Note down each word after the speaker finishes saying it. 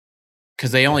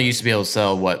because they only used to be able to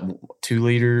sell, what, 2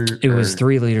 liter? It was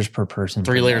 3 liters per person.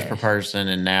 3 liters per person,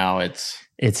 and now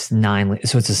it's 9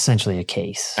 liters. So it's essentially a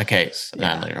case. 9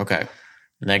 liter. Okay.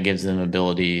 And that gives them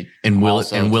ability. And will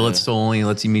it still only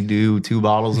lets me do 2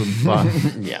 bottles of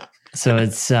Yeah. So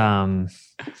it's to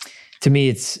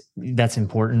me that's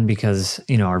important because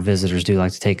our visitors do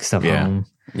like to take stuff home.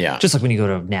 Yeah. Just like when you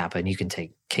go to Napa and you can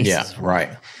take cases. Yeah,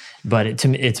 right. But to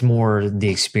me, it's more the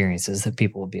experiences that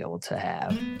people will be able to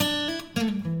have.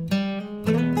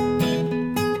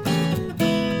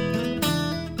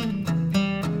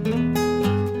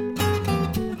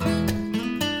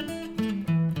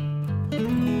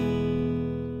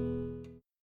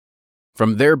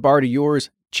 From their bar to yours,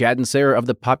 Chad and Sarah of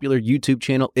the popular YouTube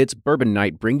channel It's Bourbon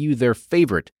Night bring you their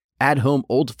favorite at-home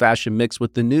old-fashioned mix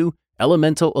with the new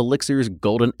Elemental Elixirs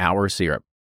Golden Hour Syrup.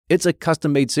 It's a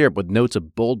custom-made syrup with notes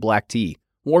of bold black tea,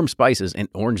 warm spices, and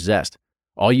orange zest.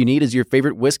 All you need is your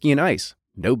favorite whiskey and ice.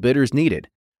 No bitters needed.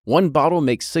 1 bottle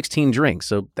makes 16 drinks,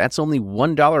 so that's only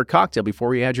 $1 a cocktail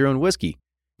before you add your own whiskey.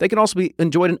 They can also be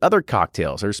enjoyed in other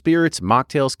cocktails or spirits,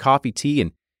 mocktails, coffee, tea,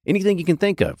 and anything you can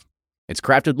think of. It's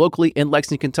crafted locally in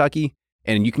Lexington, Kentucky,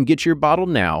 and you can get your bottle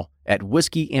now at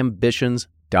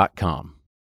whiskeyambitions.com.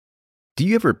 Do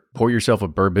you ever pour yourself a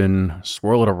bourbon,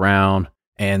 swirl it around,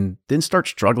 and then start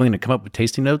struggling to come up with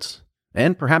tasting notes?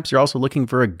 And perhaps you're also looking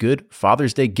for a good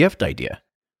Father's Day gift idea.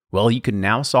 Well, you can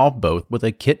now solve both with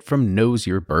a kit from Knows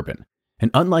Your Bourbon.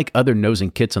 And unlike other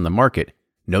nosing kits on the market,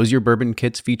 Knows Your Bourbon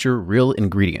kits feature real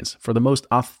ingredients for the most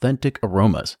authentic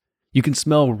aromas. You can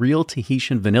smell real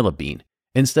Tahitian vanilla bean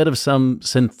instead of some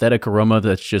synthetic aroma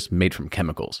that's just made from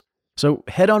chemicals. So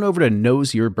head on over to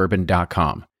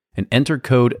knowsyourbourbon.com and enter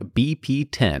code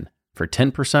BP10 for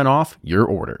 10% off your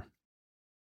order.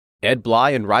 Ed Bly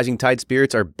and Rising Tide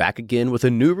Spirits are back again with a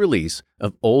new release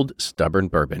of Old Stubborn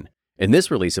Bourbon. And this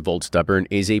release of Old Stubborn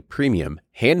is a premium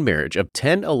hand marriage of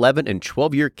 10, 11, and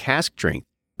 12-year cask strength,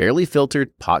 barely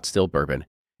filtered pot still bourbon.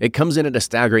 It comes in at a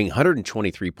staggering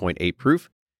 123.8 proof,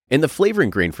 and the flavoring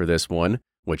grain for this one,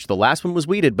 which the last one was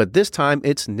wheated, but this time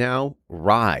it's now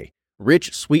rye.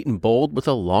 Rich, sweet, and bold with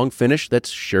a long finish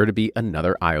that's sure to be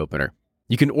another eye-opener.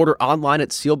 You can order online at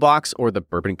Sealbox or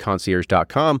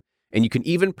thebourbonconcierge.com, and you can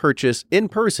even purchase in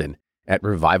person at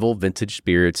Revival Vintage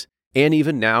Spirits, and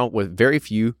even now with very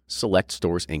few select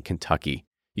stores in Kentucky.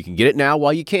 You can get it now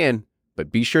while you can,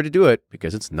 but be sure to do it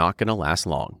because it's not going to last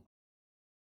long.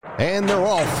 And they're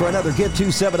off for another Get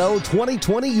 270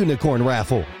 2020 Unicorn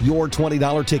Raffle. Your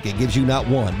 $20 ticket gives you not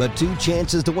one, but 2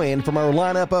 chances to win from our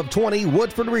lineup of 20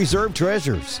 Woodford Reserve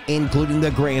treasures, including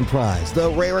the grand prize, the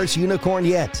rarest unicorn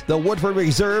yet, the Woodford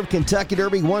Reserve Kentucky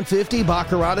Derby 150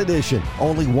 Baccarat Edition.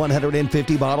 Only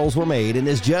 150 bottles were made and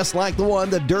is just like the one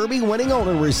the Derby winning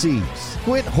owner receives.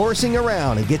 Quit horsing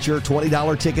around and get your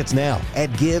 $20 tickets now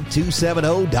at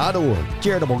give270.org.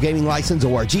 Charitable Gaming License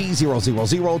ORG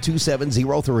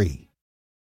 0002703.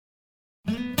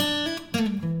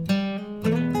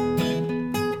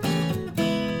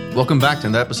 Welcome back to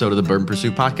another episode of the Bourbon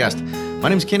Pursuit Podcast. My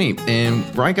name's Kenny,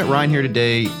 and Ryan got Ryan here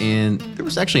today, and there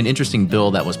was actually an interesting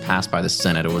bill that was passed by the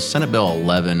Senate. It was Senate Bill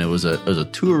 11. It was a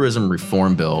tourism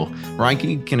reform bill. Ryan, can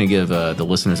you kind of give the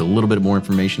listeners a little bit more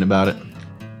information about it?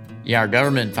 Yeah, our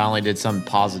government finally did something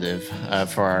positive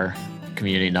for our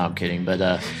community. No, I'm kidding.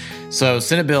 But so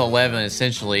Senate Bill 11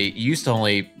 essentially used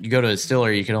to you go to a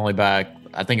distillery, you could only buy,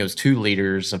 I think it was 2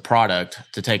 liters of product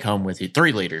to take home with you.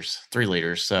 3 liters.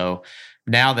 So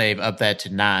now they've upped that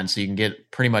to 9, so you can get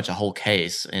pretty much a whole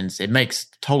case, and it makes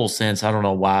total sense. I don't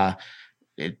know why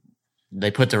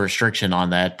they put the restriction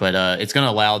on that, but it's going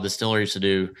to allow distilleries to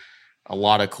do a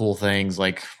lot of cool things,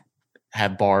 like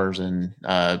have bars and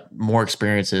more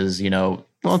experiences.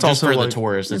 Well, it's just also for the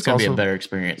tourists. It's going to be a better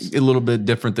experience. A little bit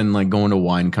different than like going to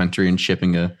wine country and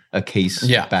shipping a case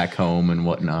back home and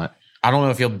whatnot. I don't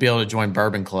know if you'll be able to join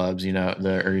bourbon clubs. They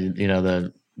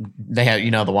have,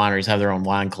 the wineries have their own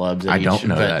wine clubs. I don't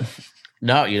know that.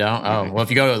 No, you don't? Oh, well,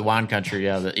 if you go to the wine country,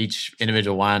 each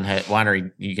individual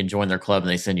winery, you can join their club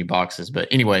and they send you boxes. But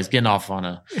anyways, getting off on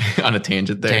a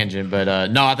tangent there.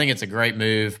 But no, I think it's a great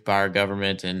move by our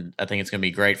government, and I think it's going to be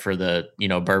great for the,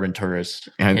 bourbon tourist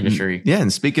industry. Yeah,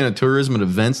 and speaking of tourism and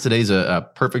events, today's a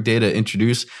perfect day to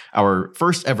introduce our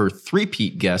first ever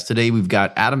three-peat guest. Today, we've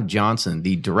got Adam Johnson,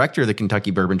 the director of the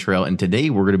Kentucky Bourbon Trail, and today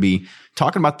we're going to be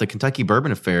talking about the Kentucky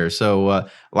Bourbon Affair. So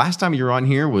last time you were on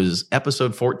here was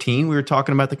episode 14. We were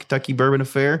talking about the Kentucky Bourbon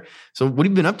Affair. So what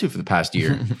have you been up to for the past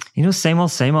year? Same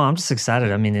old, same old. I'm just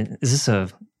excited. I mean, is this a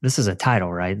this is a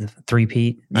title, right? The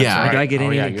three-peat. Yeah. Do I get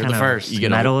any you're kind the of first. You get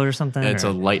medal or something? It's or?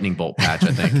 a lightning bolt patch,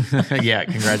 I think. Yeah,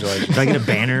 congratulations. Do I get a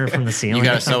banner from the ceiling? You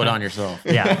got or to sew it something? on yourself.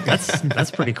 Yeah,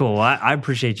 that's pretty cool. Well, I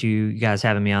appreciate you guys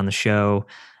having me on the show.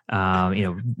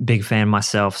 Big fan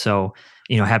myself. So,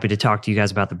 happy to talk to you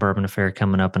guys about the Bourbon Affair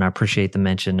coming up. And I appreciate the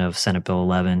mention of Senate Bill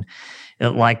 11.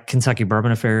 Like Kentucky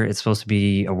Bourbon Affair, it's supposed to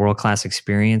be a world-class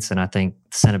experience. And I think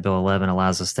Senate Bill 11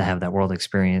 allows us to have that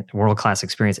world-class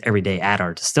experience every day at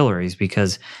our distilleries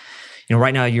because,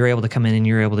 right now you're able to come in and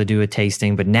you're able to do a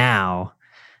tasting. But now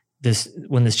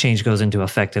when this change goes into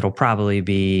effect, it'll probably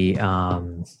be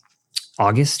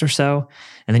August or so.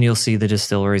 And then you'll see the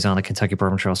distilleries on the Kentucky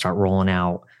Bourbon Trail start rolling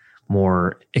out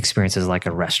more experiences like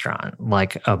a restaurant,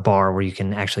 like a bar where you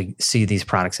can actually see these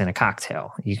products in a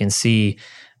cocktail. You can see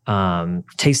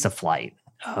taste the flight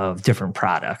of different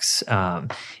products.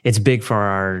 It's big for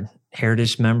our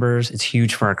heritage members. It's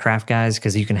huge for our craft guys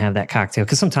because you can have that cocktail.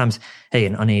 Because sometimes,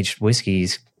 an unaged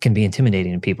whiskeys can be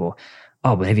intimidating to people.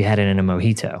 Oh, but have you had it in a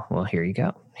mojito? Well, here you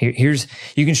go. Here's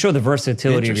you can show the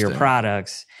versatility of your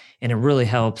products, and it really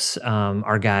helps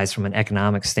our guys from an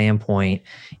economic standpoint.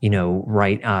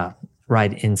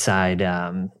 Right inside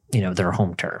their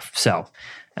home turf. So.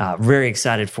 Very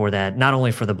excited for that, not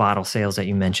only for the bottle sales that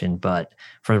you mentioned, but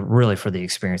for the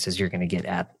experiences you're going to get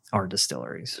at our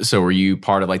distilleries. So were you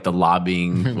part of like the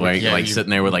lobbying, sitting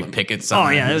there with like picket signs?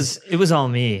 Oh yeah, it was all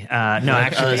me. No,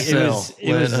 actually,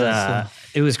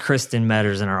 it was Kristen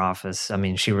Metters in our office. I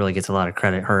mean, she really gets a lot of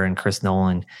credit. Her and Chris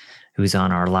Nolan, who's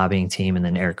on our lobbying team, and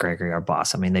then Eric Gregory, our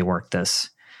boss. I mean, they worked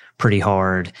this pretty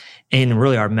hard, and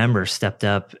really our members stepped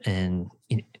up and.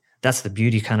 That's the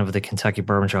beauty kind of the Kentucky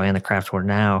Bourbon Trail and the Craft Tour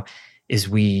now is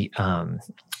we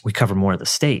cover more of the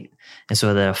state. And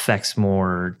so that affects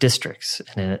more districts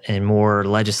and more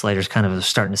legislators kind of are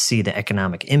starting to see the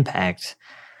economic impact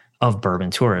of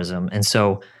bourbon tourism. And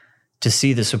so to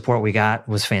see the support we got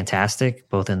was fantastic,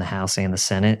 both in the House and the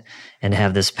Senate. And to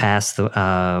have this pass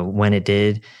when it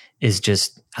did is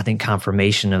just, I think,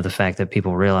 confirmation of the fact that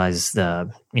people realize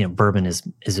bourbon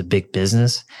is a big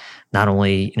business. Not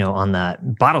only, on the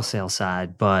bottle sale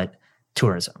side, but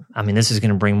tourism. I mean, this is going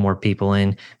to bring more people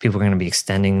in. People are going to be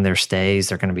extending their stays.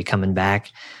 They're going to be coming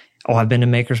back. Oh, I've been to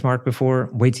Maker's Mark before.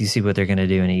 Wait till you see what they're going to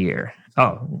do in a year.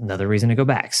 Oh, another reason to go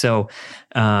back. So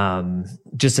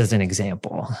just as an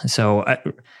example. So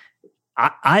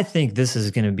I think this is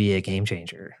going to be a game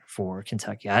changer for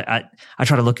Kentucky. I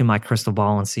try to look in my crystal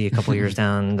ball and see a couple years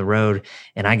down the road,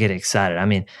 and I get excited. I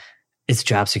mean, it's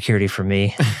job security for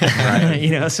me,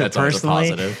 right? So that's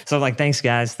personally, so I'm like, thanks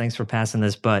guys, thanks for passing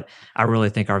this. But I really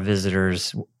think our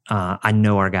visitors, I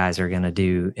know our guys are going to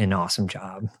do an awesome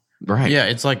job. Right. Yeah.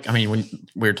 It's like, I mean, when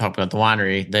we were talking about the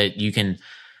winery that you can,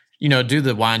 do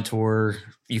the wine tour,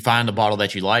 you find a bottle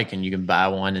that you like and you can buy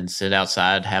one and sit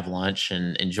outside, have lunch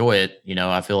and enjoy it.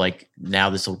 I feel like now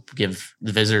this will give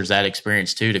the visitors that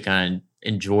experience too, to kind of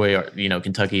enjoy,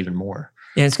 Kentucky even more.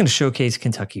 Yeah. It's going to showcase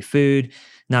Kentucky food.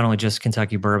 Not only just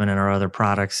Kentucky bourbon and our other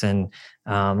products. And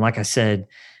like I said,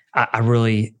 I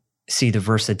really see the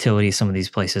versatility of some of these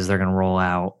places they're going to roll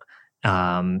out.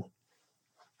 I'm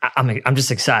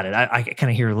just excited. I kind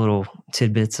of hear little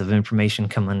tidbits of information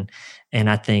coming. And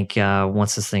I think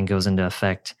once this thing goes into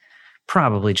effect,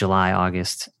 probably July,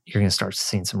 August, you're going to start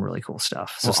seeing some really cool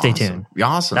stuff. So stay tuned.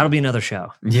 Awesome. That'll be another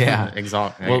show. Yeah,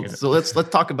 exactly. Well, so let's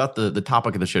talk about the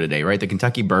topic of the show today, right? The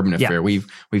Kentucky Bourbon Affair. Yeah.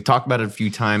 We've talked about it a few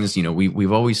times.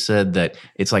 We've always said that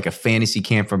it's like a fantasy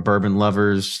camp for bourbon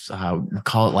lovers. We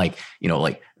call it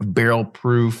like barrel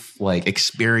proof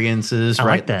experiences, I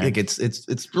right? like that.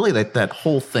 It's really that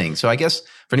whole thing. So I guess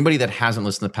for anybody that hasn't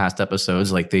listened to past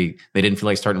episodes, like they didn't feel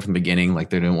like starting from the beginning, like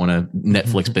they didn't want to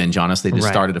Netflix binge on us. They just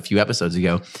started a few episodes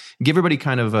ago. Give everybody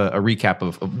kind of a recap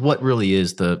of what really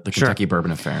is the Kentucky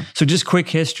Bourbon Affair. So just quick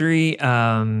history.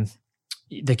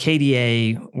 The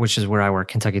KDA, which is where I work,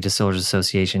 Kentucky Distillers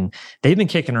Association, they've been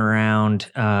kicking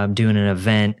around doing an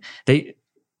event.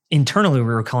 Internally, we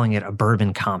were calling it a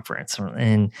bourbon conference.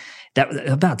 And that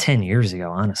about 10 years ago,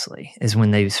 honestly, is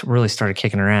when they really started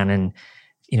kicking around. And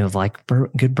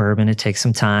good bourbon, it takes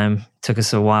some time. Took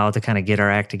us a while to kind of get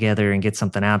our act together and get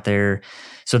something out there.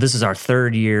 So this is our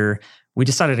third year. We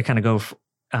decided to kind of go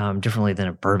differently than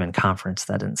a bourbon conference.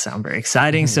 That didn't sound very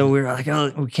exciting. So we were like,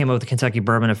 we came up with the Kentucky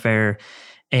Bourbon Affair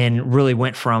and really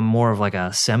went from more of like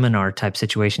a seminar type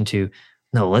situation to,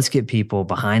 no, let's get people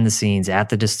behind the scenes at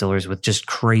the distilleries with just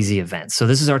crazy events. So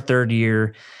this is our third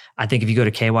year. I think if you go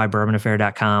to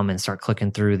kybourbonaffair.com and start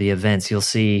clicking through the events, you'll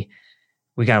see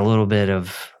we got a little bit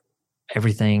of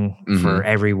everything for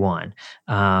everyone.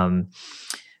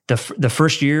 The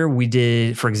first year we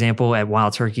did, for example, at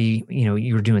Wild Turkey,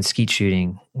 you were doing skeet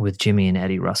shooting with Jimmy and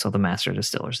Eddie Russell, the master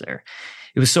distillers there.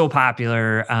 It was so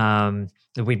popular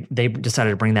that they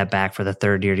decided to bring that back for the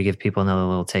third year to give people another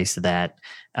little taste of that.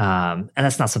 And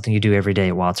that's not something you do every day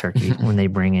at Wild Turkey when they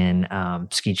bring in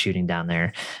skeet shooting down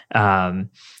there.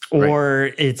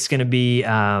 Or it's going to be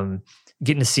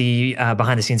getting to see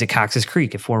behind the scenes at Cox's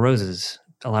Creek at Four Roses.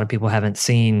 A lot of people haven't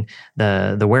seen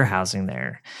the warehousing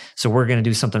there. So we're going to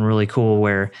do something really cool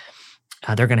where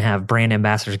they're going to have brand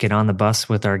ambassadors get on the bus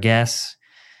with our guests,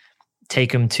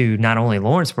 take them to not only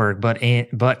Lawrenceburg,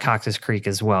 but Cox's Creek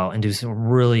as well, and do some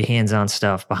really hands-on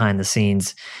stuff behind the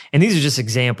scenes. And these are just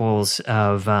examples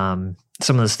of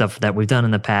some of the stuff that we've done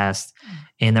in the past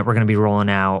and that we're going to be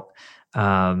rolling out.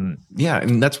 And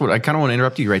that's what I kind of want to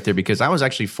interrupt you right there, because I was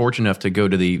actually fortunate enough to go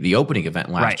to the opening event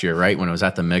last year, right? When I was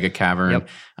at the Mega Cavern. Yep.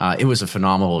 It was a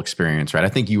phenomenal experience, right? I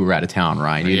think you were out of town,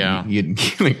 Ryan. You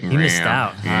missed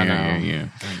out. I know.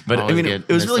 But I mean, it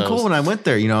was really cool when I went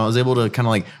there. I was able to kind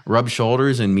of like rub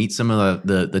shoulders and meet some of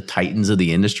the titans of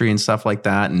the industry and stuff like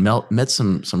that, and met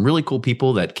some really cool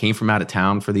people that came from out of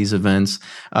town for these events.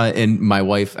 And my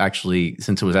wife actually,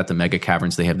 since it was at the Mega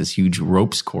Caverns, they have this huge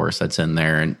ropes course that's in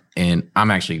there, and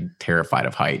I'm actually terrified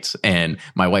of heights. And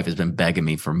my wife has been begging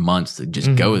me for months to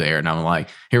just go there. And I'm like,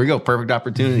 here we go. Perfect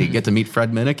opportunity. Get to meet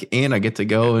Fred Minnick, and I get to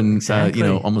go and,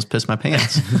 almost piss my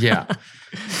pants. Yeah.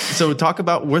 So talk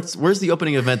about where's the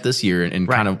opening event this year and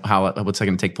kind of what's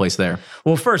going to take place there?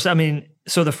 Well, first,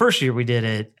 so the first year we did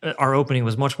it, our opening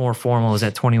was much more formal. It was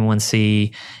at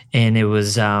 21C, and it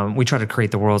was, we tried to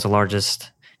create the world's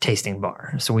largest tasting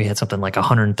bar. So we had something like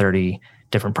 130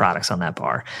 different products on that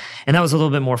bar. And that was a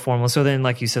little bit more formal. So then,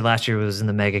 like you said, last year it was in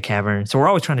the Mega Cavern. So we're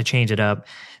always trying to change it up.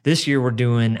 This year we're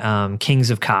doing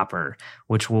Kings of Copper,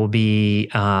 which will be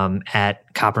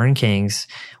at Copper and Kings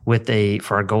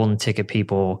for our golden ticket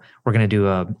people. We're going to do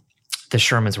the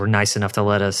Shermans were nice enough to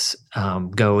let us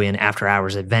go in after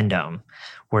hours at Vendome,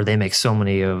 where they make so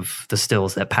many of the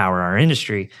stills that power our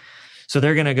industry. So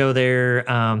they're going to go there,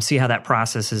 see how that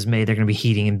process is made. They're going to be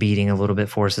heating and beating a little bit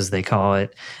for us, as they call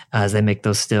it, as they make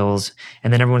those stills.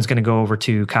 And then everyone's going to go over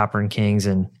to Copper and Kings.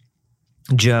 And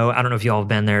Joe, I don't know if you all have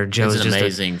been there. Joe's it's an just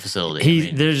amazing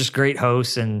facility. They're just great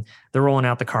hosts, and they're rolling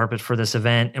out the carpet for this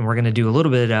event. And we're going to do a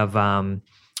little bit of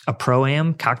a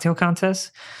Pro-Am cocktail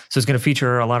contest. So it's going to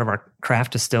feature a lot of our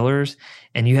craft distillers,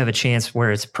 and you have a chance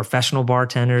where it's professional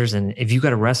bartenders. And if you've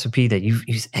got a recipe that you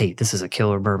hey, this is a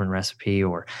killer bourbon recipe,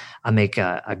 or I make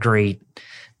a great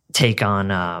take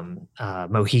on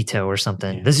mojito or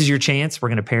something, this is your chance. We're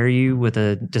going to pair you with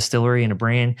a distillery and a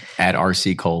brand. Add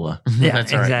RC Cola. Yeah,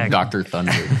 that's exactly. Right. Dr.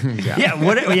 Thunder.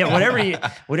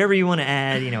 Whatever you want to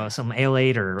add, some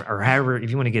Ale-8 or however,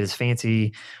 if you want to get as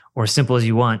fancy or as simple as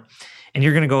you want. And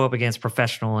you're going to go up against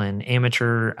professional and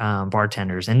amateur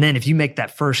bartenders. And then if you make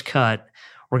that first cut,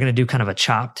 we're going to do kind of a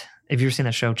Chopped. Have you ever seen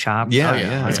that show, Chopped? Yeah. It's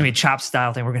going to be a Chopped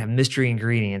style thing. We're going to have mystery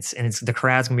ingredients, and the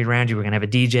crowd's going to be around you. We're going to have a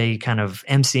DJ kind of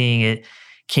emceeing it.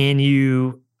 Can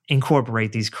you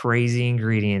incorporate these crazy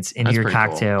ingredients into your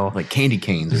cocktail? Cool. Like candy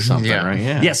canes or something, right?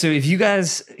 Yeah. So if you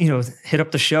guys, hit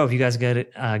up the show, if you guys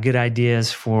got good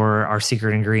ideas for our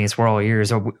secret ingredients, we're all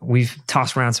ears. We've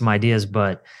tossed around some ideas,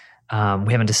 but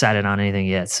we haven't decided on anything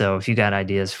yet. So if you got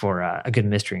ideas for a good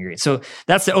mystery ingredient. So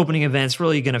that's the opening event. It's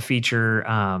really going to feature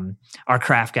our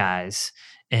craft guys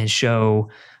and show,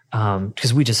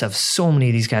 because we just have so many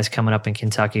of these guys coming up in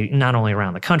Kentucky, not only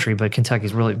around the country, but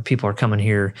Kentucky's really, people are coming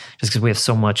here just because we have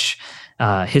so much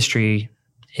history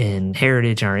and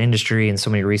heritage in our industry and so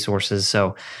many resources.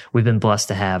 So we've been blessed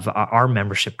to have our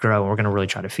membership grow, and we're going to really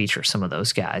try to feature some of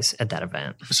those guys at that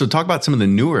event. So talk about some of the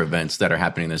newer events that are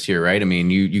happening this year, right? I mean,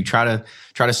 you try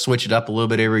to switch it up a little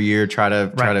bit every year, try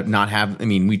to not have,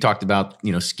 we talked about,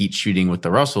 skeet shooting with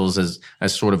the Russells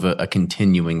as sort of a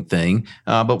continuing thing.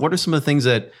 But what are some of the things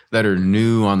that are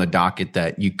new on the docket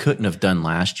that you couldn't have done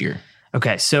last year?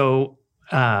 Okay. So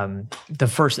the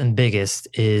first and biggest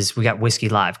is we got Whiskey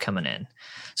Live coming in.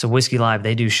 So Whiskey Live,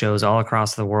 they do shows all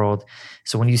across the world.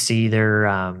 So when you see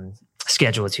their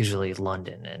schedule, it's usually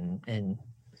London and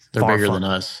they're bigger than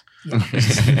us.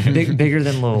 Yeah, bigger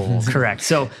than Louisville, correct.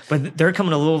 So, but they're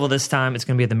coming to Louisville this time. It's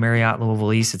going to be at the Marriott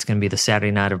Louisville East. It's going to be the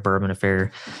Saturday night of Bourbon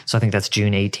Affair. So I think that's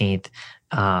June 18th.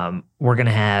 We're going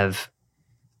to have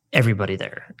everybody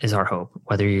there is our hope,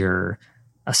 whether you're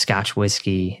a Scotch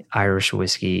whiskey, Irish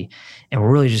whiskey, and we're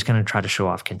really just going to try to show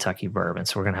off Kentucky bourbon.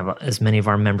 So we're going to have as many of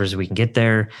our members as we can get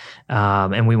there,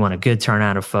 and we want a good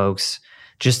turnout of folks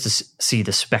just to see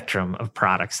the spectrum of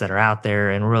products that are out there.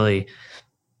 And really,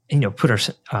 put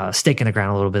our stake in the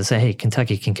ground a little bit and say, hey,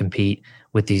 Kentucky can compete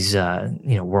with these,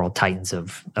 world titans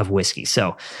of whiskey.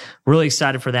 So really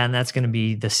excited for that. And that's going to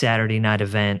be the Saturday night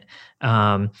event.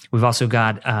 We've also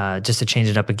got, just to change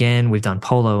it up again, we've done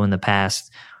polo in the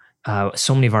past.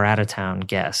 So many of our out-of-town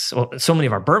guests, so many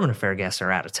of our Bourbon Affair guests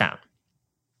are out of town,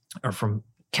 are from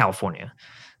California.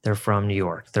 They're from New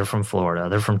York. They're from Florida.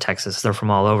 They're from Texas. They're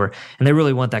from all over. And they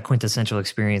really want that quintessential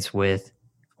experience with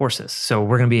horses. So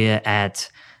we're going to be at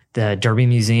the Derby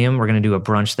Museum. We're going to do a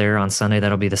brunch there on Sunday.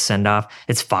 That'll be the send-off.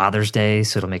 It's Father's Day,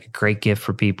 so it'll make a great gift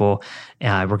for people.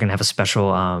 We're going to have a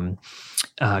special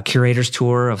curator's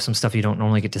tour of some stuff you don't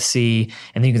normally get to see.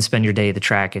 And then you can spend your day at the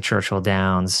track at Churchill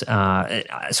Downs.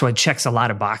 So it checks a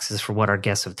lot of boxes for what our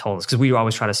guests have told us, because we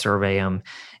always try to survey them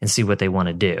and see what they want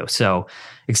to do. So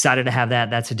excited to have that.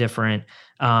 That's a different...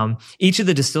 each of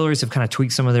the distilleries have kind of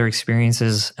tweaked some of their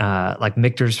experiences. Like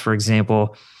Michter's, for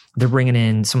example, they're bringing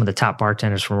in some of the top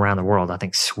bartenders from around the world. I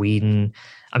think Sweden,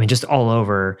 just all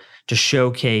over, to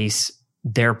showcase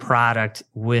their product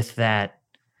with that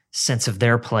sense of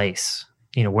their place,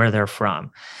 where they're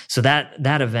from. So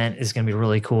that event is going to be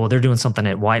really cool. They're doing something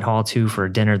at Whitehall too for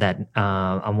a dinner that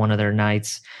on one of their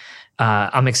nights.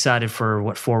 I'm excited for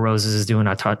what Four Roses is doing.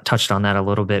 I touched on that a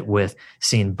little bit with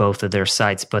seeing both of their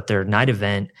sites, but their night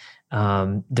event,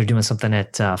 they're doing something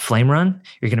at Flame Run.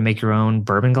 You're going to make your own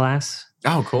bourbon glass.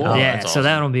 Oh, cool. Yeah, that's so awesome.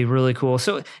 that'll be really cool.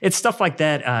 So it's stuff like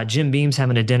that. Jim Beam's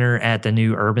having a dinner at the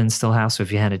new Urban Stillhouse. So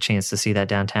if you had a chance to see that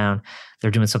downtown, they're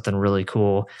doing something really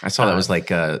cool. I saw that was like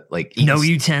no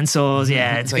utensils.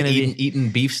 Yeah, it's like going to be eating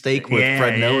beefsteak with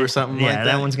Fred Noe or something like that.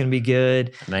 Yeah, that one's going to be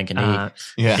good. Man can eat.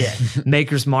 Yeah.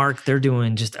 Maker's Mark, they're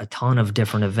doing just a ton of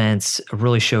different events,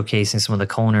 really showcasing some of the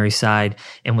culinary side,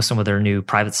 and with some of their new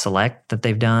private select that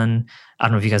they've done. I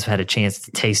don't know if you guys have had a chance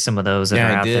to taste some of those that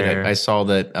are out there. I saw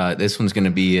that this one's going to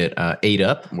be at 8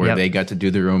 Up, where they got to do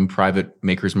their own private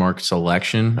Maker's Mark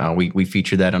selection. We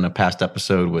featured that on a past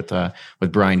episode with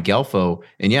Brian Gelfo.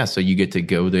 And yeah, so you get to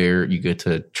go there, you get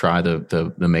to try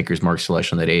the Maker's Mark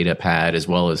selection that 8 Up had, as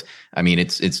well as,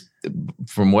 it's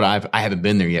from what I haven't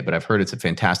been there yet, but I've heard it's a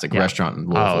fantastic restaurant in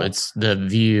Louisville. Oh, it's the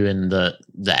view and the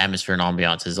atmosphere and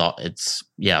ambiance is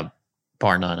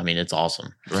bar none. It's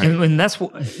awesome. Right. And that's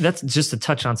just to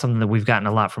touch on something that we've gotten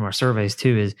a lot from our surveys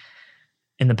too, is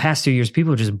in the past 2 years,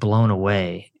 people are just blown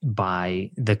away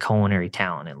by the culinary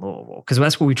talent in Louisville. Because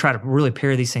that's where we try to really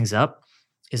pair these things up,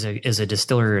 is a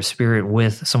distillery or spirit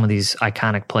with some of these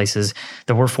iconic places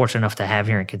that we're fortunate enough to have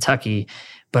here in Kentucky.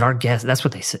 But our guests, that's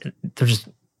what they said.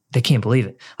 They can't believe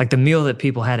it. Like the meal that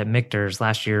people had at Michter's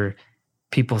last year,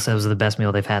 people said it was the best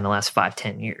meal they've had in the last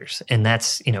 5-10 years. And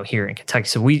that's, here in Kentucky.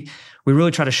 So we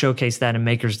really try to showcase that, and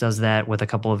Makers does that with a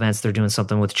couple events. They're doing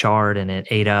something with Chard and at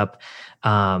 8 Up.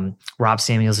 Rob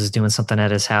Samuels is doing something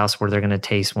at his house where they're going to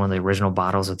taste one of the original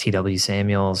bottles of T.W.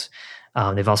 Samuels.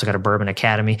 They've also got a Bourbon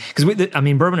Academy. Because,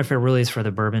 Bourbon Affair really is for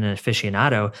the bourbon and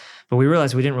aficionado, but we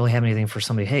realized we didn't really have anything for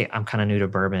somebody, hey, I'm kind of new to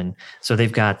bourbon. So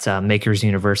they've got Makers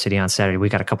University on Saturday. We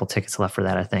got a couple tickets left for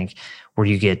that, I think, where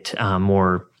you get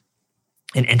more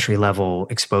an entry-level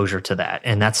exposure to that.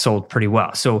 And that's sold pretty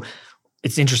well. So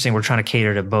it's interesting. We're trying to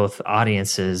cater to both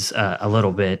audiences a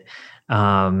little bit.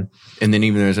 And then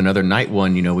even there's another night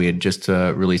one. We had just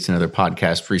released another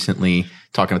podcast recently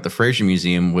talking about the Fraser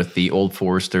Museum with the Old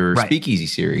Forester Speakeasy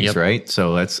series, right?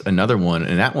 So that's another one.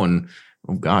 And that one,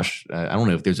 oh gosh, I don't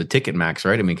know if there's a ticket max,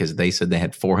 right? because they said they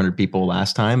had 400 people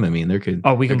last time. there could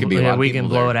we can be a lot of we can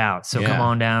blow there. it out. So come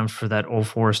on down for that Old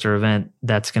Forester event.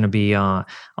 That's going to be on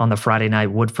the Friday night.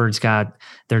 Woodford's got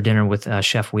their dinner with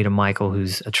Chef Weta Michael,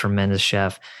 who's a tremendous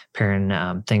chef,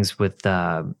 pairing things with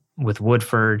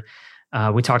Woodford.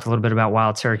 We talked a little bit about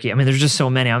Wild Turkey. There's just so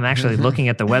many. I'm actually looking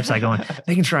at the website going,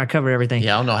 making sure I cover everything.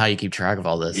 Yeah, I don't know how you keep track of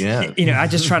all this. Yeah. I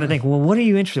just try to think, well, what are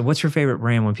you interested in? What's your favorite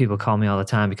brand when people call me all the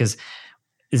time? Because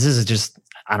this is just,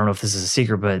 I don't know if this is a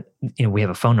secret, but we have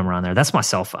a phone number on there. That's my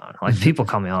cell phone. Like people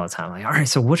call me all the time. Like, all right,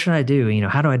 so what should I do?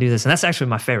 How do I do this? And that's actually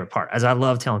my favorite part, as I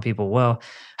love telling people, well,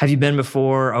 have you been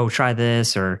before? Oh, try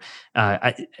this. Or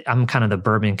I'm kind of the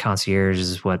bourbon concierge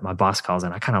is what my boss calls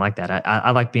it. I kind of like that.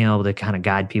 I like being able to kind of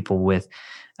guide people with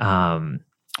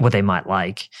what they might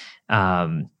like.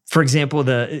 For example,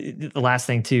 the last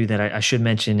thing too that I should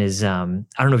mention is I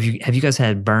don't know if have you guys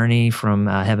had Bernie from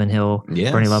Heaven Hill,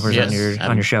 Bernie Lovers on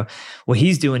your show. Well,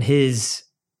 he's doing his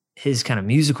kind of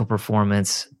musical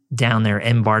performance down there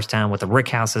in Bardstown with the Rick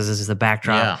Houses as the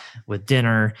backdrop with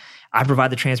dinner. I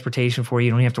provide the transportation for you.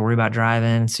 You don't have to worry about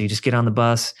driving. So you just get on the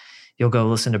bus. You'll go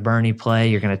listen to Bernie play.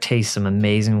 You're going to taste some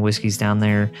amazing whiskeys down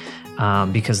there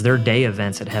because their day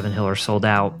events at Heaven Hill are sold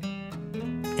out.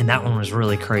 And that one was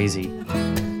really crazy.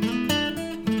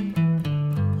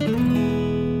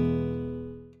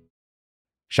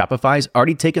 Shopify's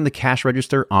already taken the cash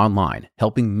register online,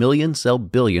 helping millions sell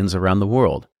billions around the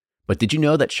world. But did you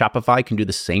know that Shopify can do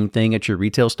the same thing at your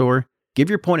retail store? Give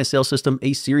your point of sale system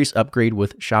a serious upgrade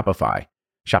with Shopify.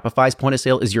 Shopify's point of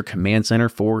sale is your command center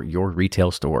for your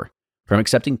retail store. From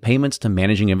accepting payments to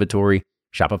managing inventory,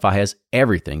 Shopify has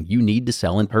everything you need to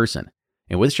sell in person.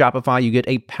 And with Shopify, you get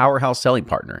a powerhouse selling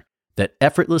partner that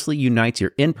effortlessly unites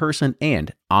your in-person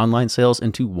and online sales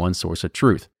into one source of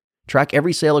truth. Track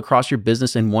every sale across your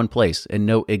business in one place and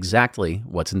know exactly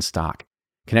what's in stock.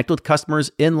 Connect with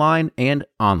customers in-line and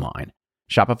online.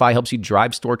 Shopify helps you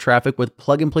drive store traffic with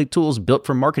plug-and-play tools built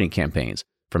for marketing campaigns,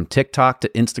 from TikTok to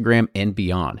Instagram and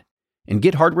beyond. And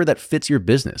get hardware that fits your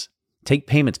business. Take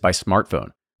payments by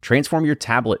smartphone. Transform your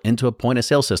tablet into a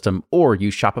point-of-sale system or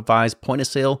use Shopify's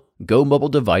point-of-sale Go mobile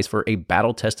device for a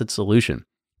battle-tested solution.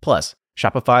 Plus,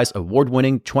 Shopify's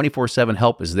award-winning 24/7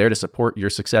 help is there to support your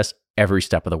success every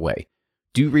step of the way.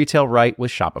 Do retail right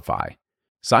with Shopify.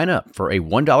 Sign up for a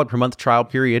 $1 per month trial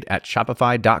period at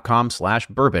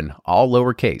shopify.com/bourbon, all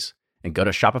lowercase, and go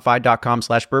to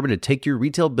shopify.com/bourbon to take your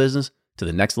retail business to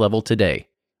the next level today.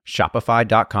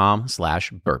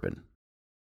 Shopify.com/bourbon.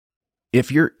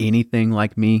 If you're anything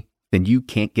like me, then you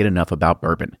can't get enough about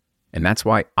bourbon. And that's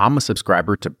why I'm a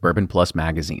subscriber to Bourbon Plus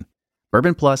magazine.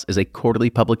 Bourbon Plus is a quarterly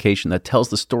publication that tells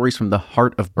the stories from the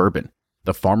heart of bourbon,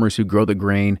 the farmers who grow the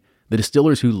grain, the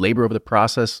distillers who labor over the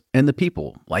process, and the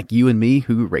people like you and me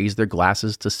who raise their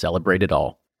glasses to celebrate it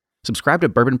all. Subscribe to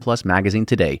Bourbon Plus magazine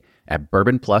today at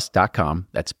bourbonplus.com,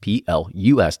 that's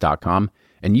PLUS.com,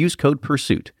 and use code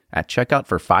PURSUIT at checkout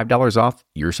for $5 off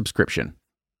your subscription.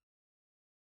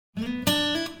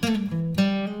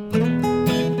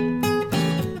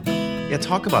 Yeah,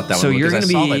 talk about that so one. You're going to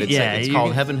be, it's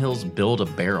called Heaven Hills Build a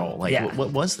Barrel.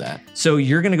 What was that? So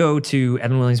you're going to go to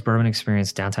Evan Williams Bourbon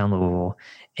Experience, downtown Louisville.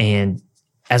 And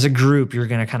as a group, you're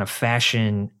going to kind of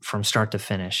fashion from start to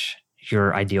finish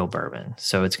your ideal bourbon.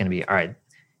 So it's going to be, all right,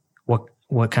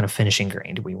 what kind of finishing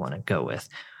grain do we want to go with?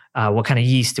 What kind of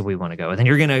yeast do we want to go with? And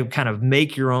you're going to kind of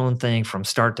make your own thing from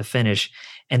start to finish.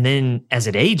 And then as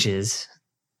it ages,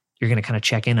 you're going to kind of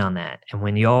check in on that. And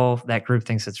when that group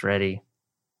thinks it's ready,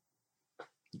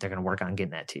 they're going to work on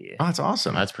getting that to you. Oh, that's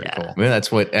awesome. That's pretty cool. Yeah,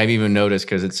 that's what I've even noticed,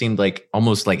 because it seemed like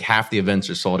almost like half the events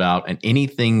are sold out, and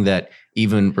anything that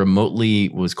even remotely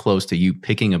was close to you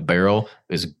picking a barrel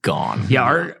is gone.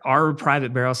 Yeah, our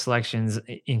private barrel selections,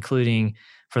 including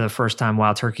for the first time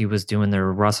Wild Turkey was doing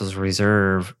their Russell's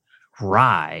Reserve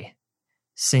rye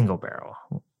single barrel,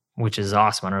 which is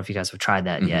awesome. I don't know if you guys have tried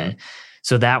that yet.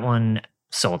 So that one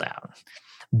sold out.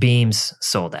 Beams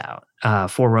sold out.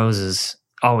 Four Roses,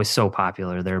 always so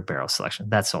popular, their barrel selection,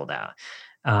 that sold out.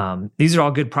 These are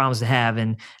all good problems to have.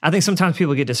 And I think sometimes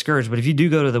people get discouraged, but if you do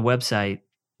go to the website,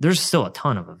 there's still a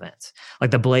ton of events.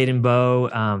 Like the Blade and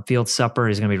Bow Field Supper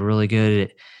is going to be really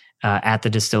good at the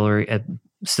distillery at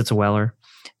Stitzel-Weller.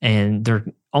 And they're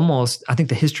almost, I think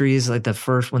the history is like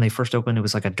when they first opened, it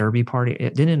was like a Derby party.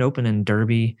 It didn't open in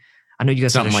Derby. I know you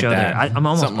guys had a show there. I'm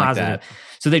almost something positive. Like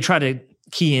so they try to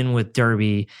key in with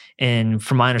Derby. And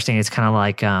from my understanding, it's kind of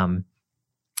like,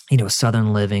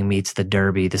 Southern Living meets the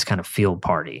Derby, this kind of field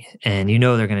party. And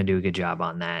they're going to do a good job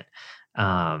on that.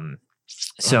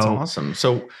 That's awesome.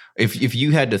 So if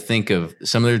you had to think of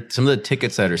some of the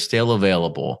tickets that are still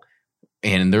available,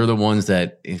 and they're the ones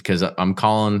that, because I'm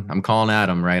calling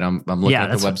Adam, right? I'm looking at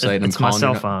the website and I'm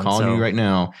calling you right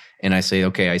now. And I say,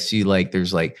 okay, I see like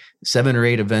there's like 7 or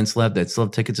 8 events left that still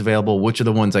have tickets available. Which are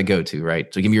the ones I go to,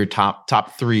 right? So give me your top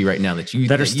 3 right now that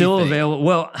are still available.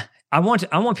 Well, I want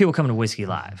people coming to Whiskey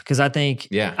Live, because I think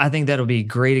that'll be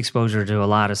great exposure to a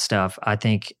lot of stuff. I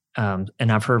think, and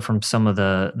I've heard from some of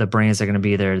the brands that are going to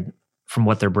be there, from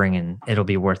what they're bringing, it'll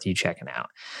be worth you checking out.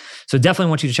 So definitely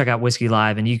want you to check out Whiskey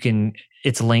Live, and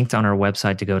it's linked on our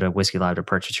website to go to Whiskey Live to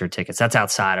purchase your tickets. That's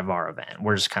outside of our event.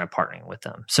 We're just kind of partnering with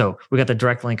them. So we got the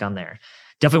direct link on there.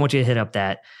 Definitely want you to hit up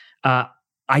that.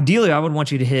 Ideally, I would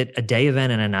want you to hit a day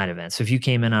event and a night event. So if you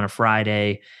came in on a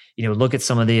Friday, look at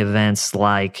some of the events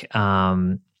like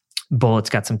Bullet's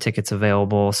got some tickets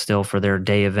available still for their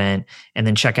day event, and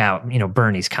then check out,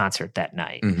 Bernie's concert that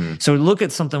night. So look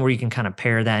at something where you can kind of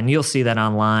pair that, and you'll see that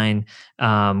online.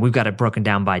 We've got it broken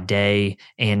down by day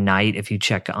and night if you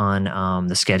check on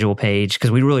the schedule page,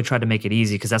 because we really tried to make it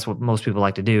easy, because that's what most people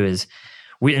like to do is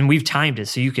we've timed it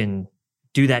so you can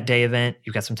do that day event.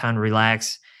 You've got some time to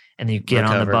relax, and then you get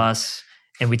on the bus,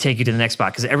 and we take you to the next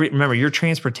spot. Because remember, your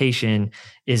transportation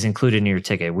is included in your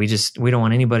ticket. We don't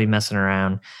want anybody messing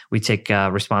around. We take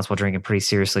responsible drinking pretty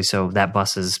seriously. So that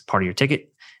bus is part of your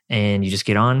ticket, and you just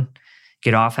get on,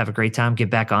 get off, have a great time, get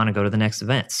back on, and go to the next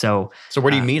event. So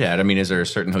where do you meet at? I mean, is there a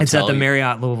certain hotel? It's at the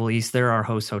Marriott Louisville East. They're our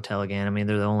host hotel again. I mean,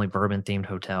 they're the only bourbon themed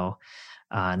hotel.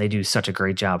 And they do such a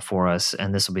great job for us.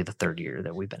 And this will be the 3rd year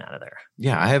that we've been out of there.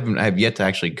 Yeah, I have yet to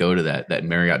actually go to that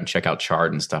Marriott and check out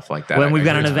Chart and stuff like that. Well, we've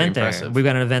got an event there. We've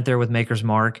got an event there with Maker's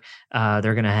Mark.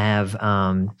 They're going to have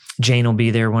Jane will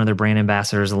be there, one of their brand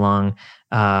ambassadors, along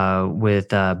with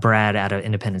Brad out of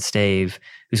Independent Stave,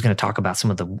 who's going to talk about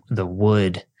some of the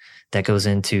wood that goes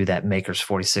into that Maker's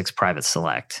 46 Private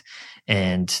Select.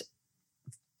 And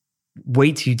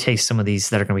wait till you taste some of these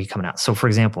that are going to be coming out. So, for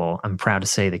example, I'm proud to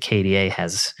say the KDA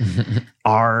has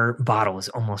our bottle is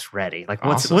almost ready. Like,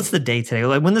 what's the date today?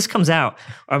 Like, when this comes out,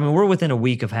 I mean, we're within a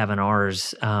week of having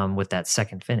ours with that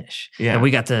second finish. Yeah, and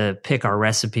we got to pick our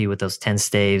recipe with those 10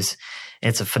 staves.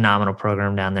 It's a phenomenal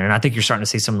program down there, and I think you're starting to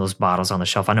see some of those bottles on the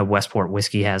shelf. I know Westport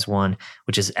Whiskey has one,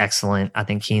 which is excellent. I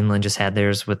think Keeneland just had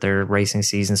theirs with their racing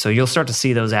season, so you'll start to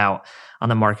see those out on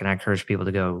the market. I encourage people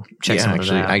to go check some of those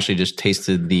out. I actually just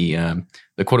tasted the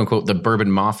quote unquote the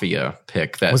Bourbon Mafia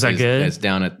pick. Was that good? That's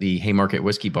down at the Haymarket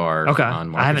Whiskey Bar. Okay, on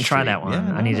Market I haven't Street. tried that one.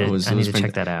 Yeah, I need to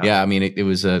check that out. Yeah, I mean it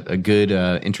was a good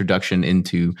introduction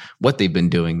into what they've been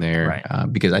doing there,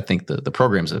 right. Because I think the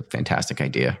program's a fantastic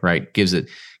idea. Right, gives it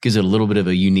a little bit of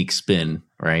a unique spin.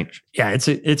 Right. Yeah,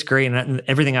 it's great, and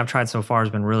everything I've tried so far has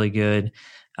been really good.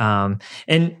 And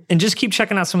just keep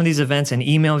checking out some of these events and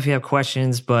email if you have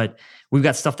questions. But we've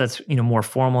got stuff that's more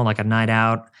formal, like a night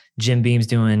out. Jim Beam's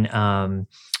doing a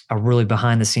really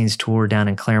behind the scenes tour down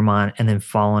in Claremont, and then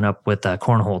following up with a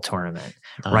cornhole tournament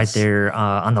right there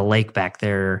on the lake back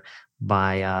there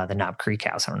by the Knob Creek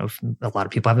House. I don't know if a lot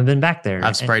of people haven't been back there.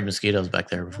 I've sprayed mosquitoes back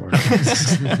there before.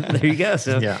 There you go.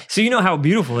 So you know how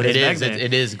beautiful it is. Back there.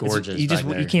 It is gorgeous.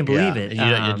 You can't believe it.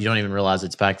 And you don't even realize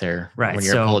it's back there when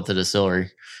you're pulled to the distillery.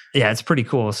 Yeah, it's pretty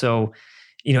cool. So,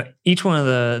 each one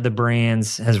of the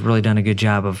brands has really done a good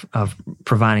job of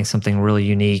providing something really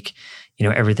unique.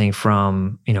 Everything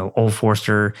from, Old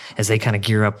Forester as they kind of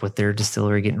gear up with their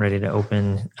distillery getting ready to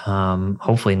open,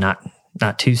 hopefully not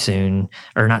too soon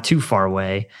or not too far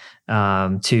away,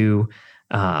 to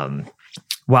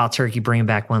Wild Turkey bringing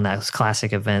back one of those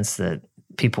classic events that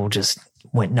people just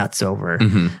went nuts over.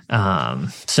 Mm-hmm.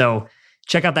 So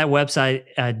check out that website.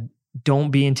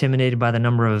 Don't be intimidated by the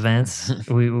number of events.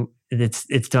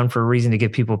 It's done for a reason to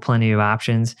give people plenty of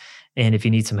options. And if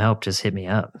you need some help, just hit me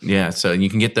up. Yeah, so you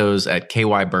can get those at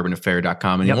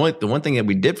kybourbonaffair.com. And the one thing that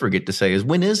we did forget to say is,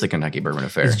 when is the Kentucky Bourbon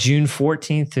Affair? It's June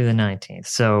 14th through the 19th.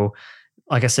 So,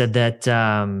 like I said, that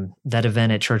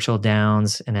event at Churchill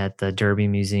Downs and at the Derby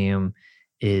Museum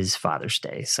is Father's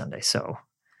Day Sunday. So,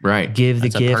 right, give the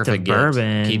gift of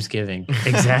bourbon. Keeps giving.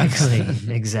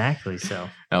 Exactly. So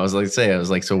I was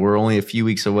like, so we're only a few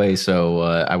weeks away. So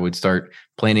I would start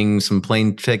planning some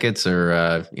plane tickets,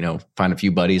 or find a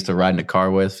few buddies to ride in a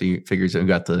car with. He figures we've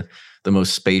got the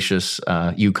most spacious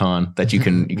Yukon that you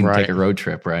can right. take a road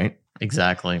trip, right?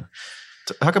 Exactly.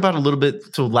 Talk about a little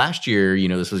bit. So last year,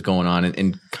 this was going on,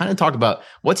 and kind of talk about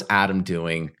what's Adam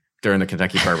doing during the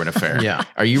Kentucky Bourbon Affair. Yeah.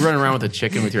 Are you running around with a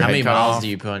chicken with your head cut off? How many miles do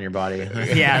you put on your body?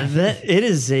 Yeah, it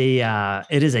is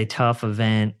a tough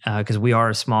event because we are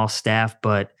a small staff,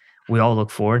 but we all look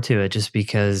forward to it just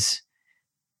because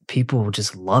people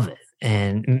just love it.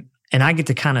 And I get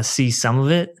to kind of see some of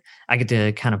it. I get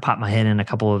to kind of pop my head in a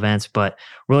couple of events, but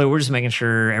really we're just making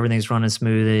sure everything's running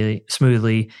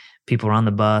smoothly. People are on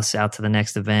the bus out to the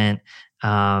next event.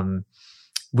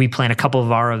 We plan a couple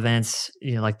of our events,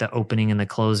 like the opening and the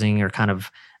closing are kind of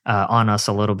on us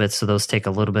a little bit. So those take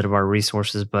a little bit of our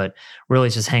resources, but really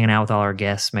it's just hanging out with all our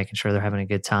guests, making sure they're having a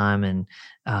good time.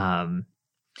 And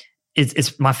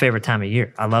it's my favorite time of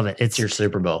year. I love it. It's your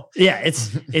Super Bowl. Yeah,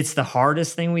 it's the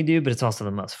hardest thing we do, but it's also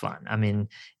the most fun. I mean,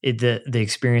 the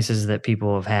experiences that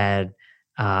people have had,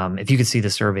 if you could see the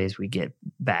surveys we get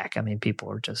back, I mean,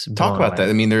 people are just talk about away. that.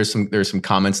 I mean, there's some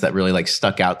comments that really like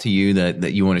stuck out to you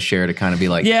that you want to share to kind of be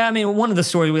like, yeah. I mean, one of the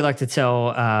stories we like to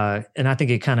tell, and I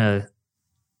think it kind of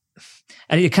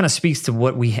speaks to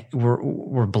what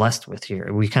we're blessed with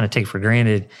here. We kind of take for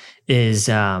granted is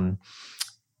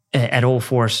at Old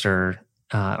Forester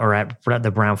or at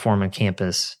the Brown-Forman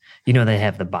campus. They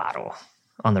have the bottle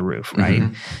on the roof, right?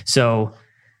 Mm-hmm. So.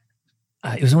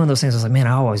 It was one of those things I was like, man,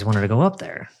 I always wanted to go up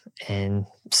there and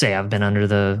say I've been under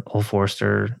the Old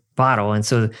Forester bottle. And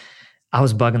so I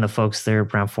was bugging the folks there at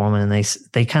Brown-Forman, and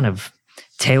they kind of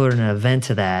tailored an event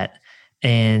to that.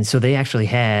 And so they actually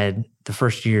had, the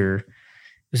first year, it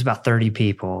was about 30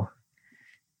 people.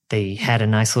 They had a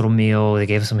nice little meal. They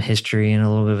gave us some history and a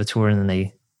little bit of a tour. And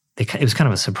then it was kind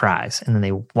of a surprise. And then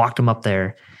they walked them up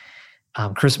there.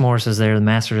 Chris Morris is there, the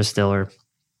master distiller.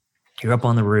 You're up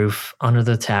on the roof under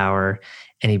the tower,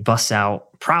 and he busts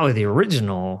out probably the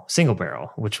original single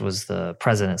barrel, which was the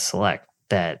President's Select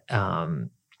that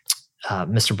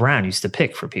Mr. Brown used to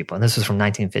pick for people. And this was from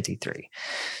 1953.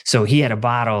 So he had a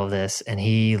bottle of this, and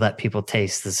he let people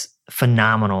taste this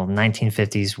phenomenal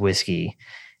 1950s whiskey,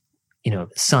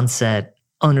 sunset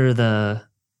under the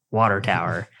water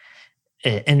tower.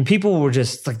 And people were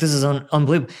just like, this is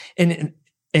unbelievable. And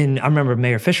I remember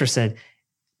Mayor Fisher said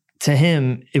to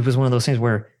him, it was one of those things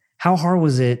where how hard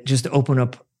was it just to open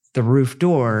up the roof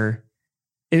door?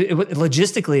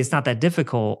 Logistically, it's not that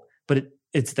difficult, but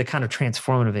it's the kind of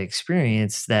transformative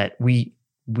experience that we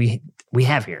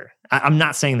have here. I'm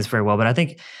not saying this very well, but I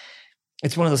think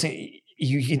it's one of those things,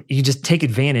 you just take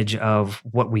advantage of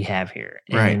what we have here.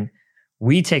 And right.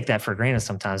 We take that for granted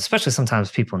sometimes, especially sometimes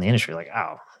people in the industry are like,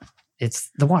 oh, it's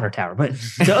the water tower. But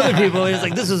to other people, it's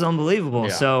like, this is unbelievable.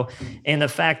 Yeah. So, and the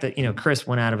fact that, Chris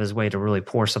went out of his way to really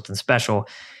pour something special.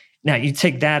 Now you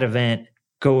take that event,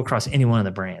 go across any one of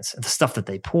the brands, the stuff that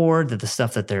they poured, the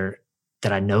stuff that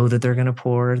I know that they're going to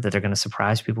pour, that they're going to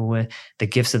surprise people with, the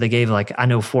gifts that they gave. Like I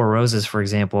know Four Roses, for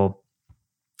example,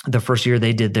 the first year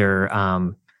they did their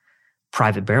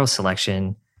private barrel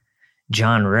selection,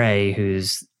 John Ray,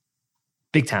 who's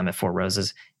big time at Four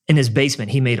Roses, in his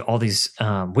basement, he made all these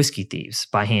whiskey thieves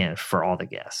by hand for all the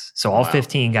guests. So all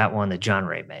 15 got one that John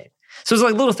Ray made. So it's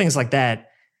like little things like that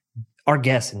our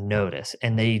guests notice,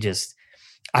 and I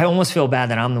almost feel bad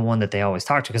that I'm the one that they always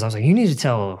talk to, because I was like, you need to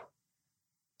tell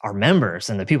our members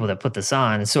and the people that put this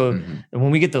on. And so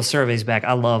when we get those surveys back,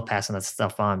 I love passing that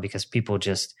stuff on, because people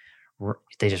just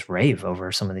rave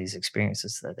over some of these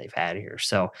experiences that they've had here.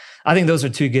 So I think those are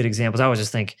two good examples. I always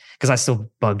just think, because I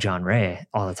still bug John Ray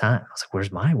all the time. I was like,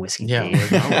 where's my whiskey?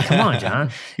 Yeah. Come on,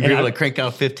 John. You're able to crank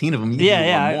out 15 of them.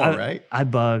 Right? I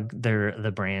bug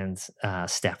the brand's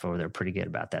staff over there pretty good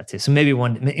about that too. So maybe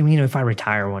if I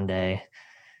retire one day,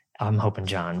 I'm hoping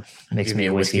John makes me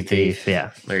a whiskey thief.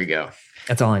 Yeah. There you go.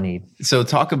 That's all I need. So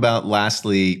talk about,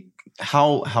 lastly,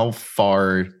 how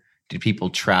far did people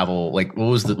travel? Like what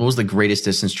was the greatest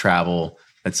distance travel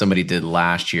that somebody did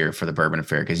last year for the Bourbon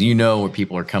Affair? Because where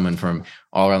people are coming from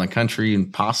all around the country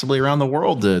and possibly around the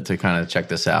world to kind of check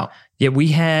this out. Yeah, we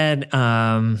had,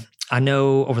 I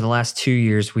know over the last 2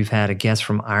 years, we've had a guest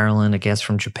from Ireland, a guest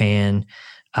from Japan,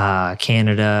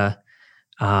 Canada.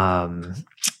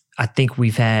 I think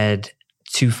we've had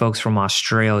 2 folks from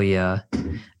Australia,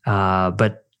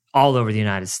 but all over the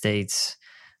United States.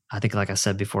 I think, like I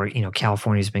said before,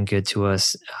 California's been good to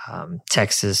us.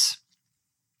 Texas,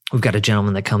 we've got a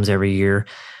gentleman that comes every year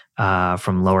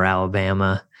from Lower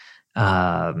Alabama.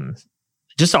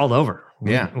 Just all over.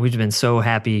 Yeah, we've been so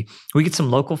happy. We get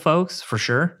some local folks for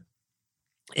sure,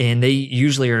 and they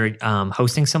usually are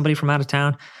hosting somebody from out of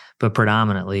town. But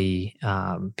predominantly,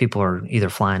 people are either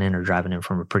flying in or driving in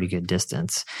from a pretty good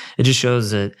distance. It just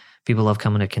shows that people love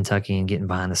coming to Kentucky and getting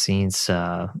behind the scenes,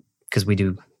 because we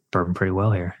do bourbon pretty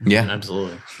well here. Yeah,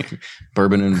 absolutely.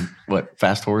 Bourbon and what?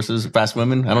 Fast horses, fast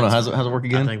women. I don't know. How's it work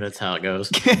again? I think that's how it goes.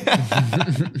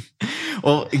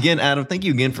 Well, again, Adam, thank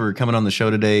you again for coming on the show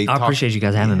today. I appreciate you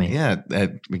guys having me. Yeah.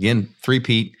 Again,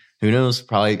 3-peat. Who knows?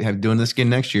 Probably doing this again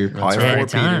next year. Probably right.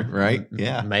 4-peater, right?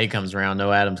 Yeah. May comes around.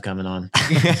 No Adam's coming on.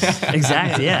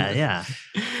 Exactly. Yeah.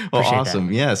 Well, awesome.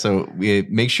 That. Yeah. So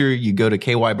make sure you go to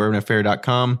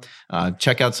kybourbonaffair.com.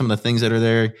 Check out some of the things that are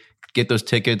there. Get those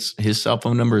tickets. His cell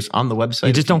phone number is on the website.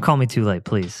 You just don't call me too late,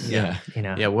 please. Yeah.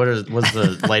 Yeah. What's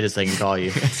the latest they can call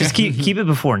you? Just keep it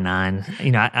before 9.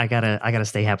 I gotta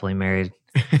stay happily married.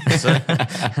 So,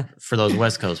 for those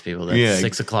West Coast people, that's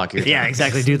 6 o'clock here. Yeah,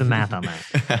 exactly. Do the math on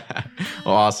that.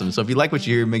 Well, awesome. So if you like what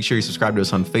you hear, make sure you subscribe to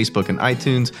us on Facebook and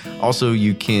iTunes. Also,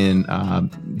 you can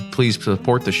please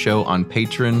support the show on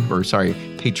Patreon,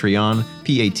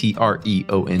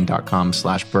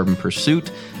 patreon.com/bourbon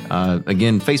pursuit.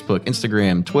 Again, Facebook,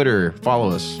 Instagram, Twitter, follow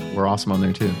us. We're awesome on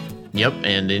there too. Yep.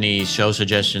 And any show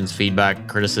suggestions, feedback,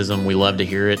 criticism, we love to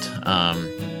hear it.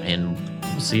 And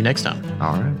we'll see you next time.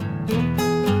 All right.